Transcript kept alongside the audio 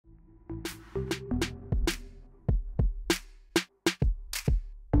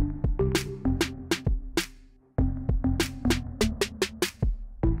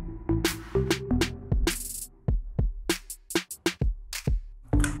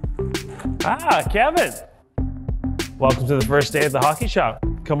Kevin. Welcome to the first day at the hockey shop.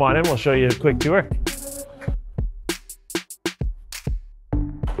 Come on in, we'll show you a quick tour.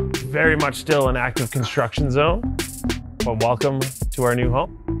 Very much still an active construction zone, but welcome to our new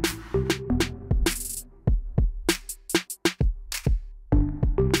home.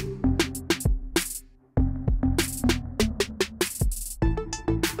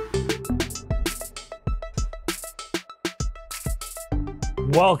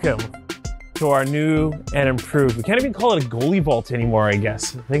 Welcome to our new and improved. We can't even call it a goalie vault anymore, I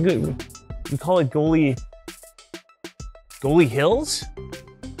guess. I think we call it goalie hills?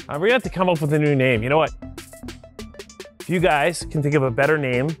 We're gonna have to come up with a new name. You know what? If you guys can think of a better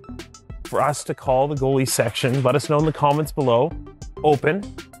name for us to call the goalie section, let us know in the comments below. Open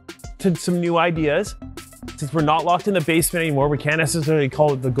to some new ideas. Since we're not locked in the basement anymore, we can't necessarily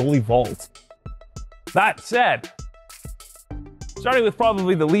call it the goalie vault. That said, starting with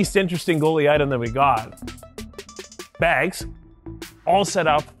probably the least interesting goalie item that we got. Bags, all set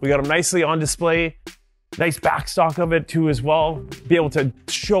up. We got them nicely on display. Nice backstock of it too as well. Be able to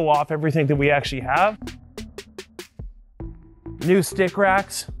show off everything that we actually have. New stick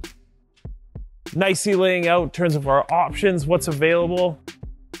racks. Nicely laying out in terms of our options, what's available.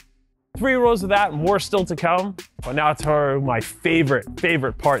 3 rows of that, more still to come. But now to my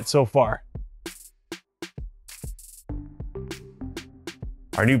favorite part so far.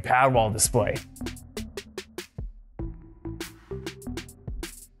 Our new pad wall display.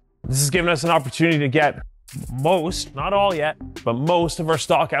 This has given us an opportunity to get most, not all yet, but most of our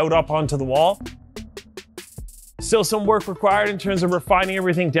stock out up onto the wall. Still some work required in terms of refining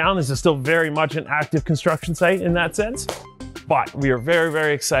everything down. This is still very much an active construction site in that sense. But we are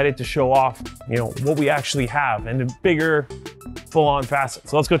very excited to show off, what we actually have and the bigger full-on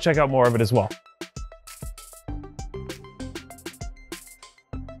facets. So let's go check out more of it as well.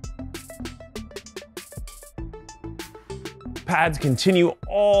 Pads continue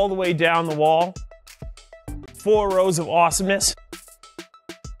all the way down the wall. 4 rows of awesomeness.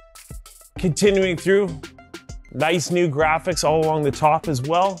 Continuing through. Nice new graphics all along the top as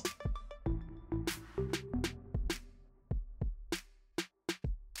well.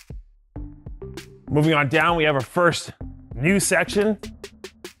 Moving on down, we have our first new section.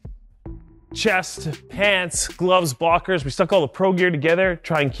 Chest, pants, gloves, blockers. We stuck all the pro gear together,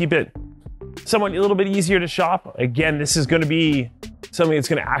 try and keep it somewhat a little bit easier to shop. Again, this is going to be something that's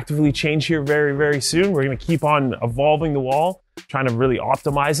going to actively change here very soon. We're going to keep on evolving the wall, trying to really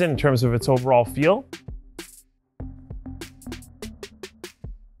optimize it in terms of its overall feel.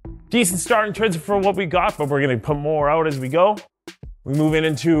 Decent start in terms of for what we got, but we're going to put more out as we go. We move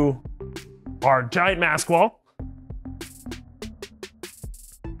into our giant mask wall.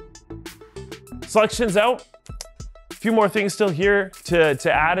 Selections out. A few more things still here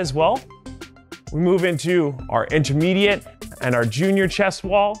to add as well. We move into our intermediate and our junior chest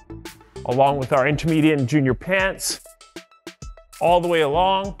wall, along with our intermediate and junior pants, all the way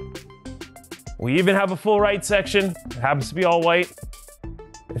along. We even have a full right section. It happens to be all white.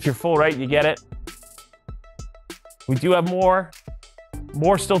 If you're full right, you get it. We do have more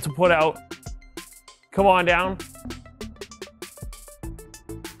still to put out. Come on down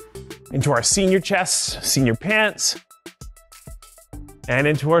into our senior chests, senior pants, and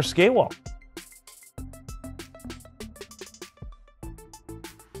into our skate wall.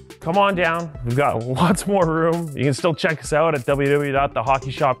 Come on down. We've got lots more room. You can still check us out at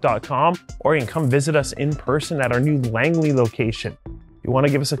www.thehockeyshop.com, or you can come visit us in person at our new Langley location. You want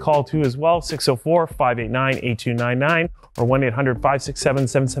to give us a call too as well, 604-589-8299 or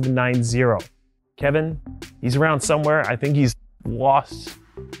 1-800-567-7790. Kevin, he's around somewhere. I think he's lost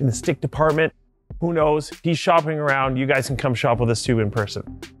in the stick department. Who knows? He's shopping around. You guys can come shop with us too in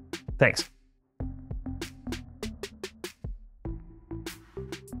person. Thanks.